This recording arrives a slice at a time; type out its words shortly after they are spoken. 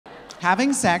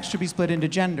Having sex should be split into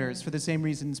genders for the same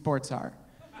reason sports are.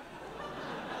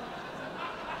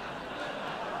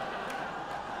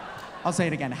 I'll say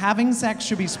it again. Having sex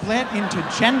should be split into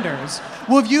genders.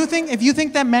 Well, if you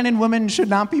think that men and women should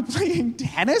not be playing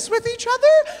tennis with each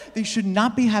other, they should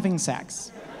not be having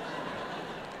sex.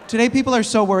 Today, people are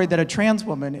so worried that a trans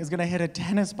woman is gonna hit a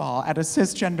tennis ball at a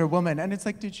cisgender woman. And it's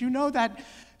like, did you know that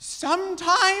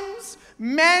sometimes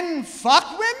men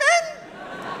fuck women?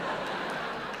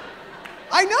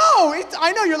 I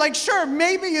know, you're like, sure,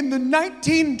 maybe in the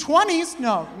 1920s.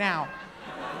 No, now.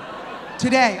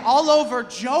 Today, all over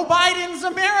Joe Biden's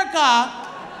America,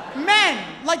 men,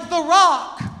 like The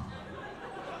Rock,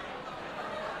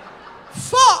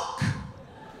 fuck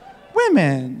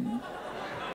women.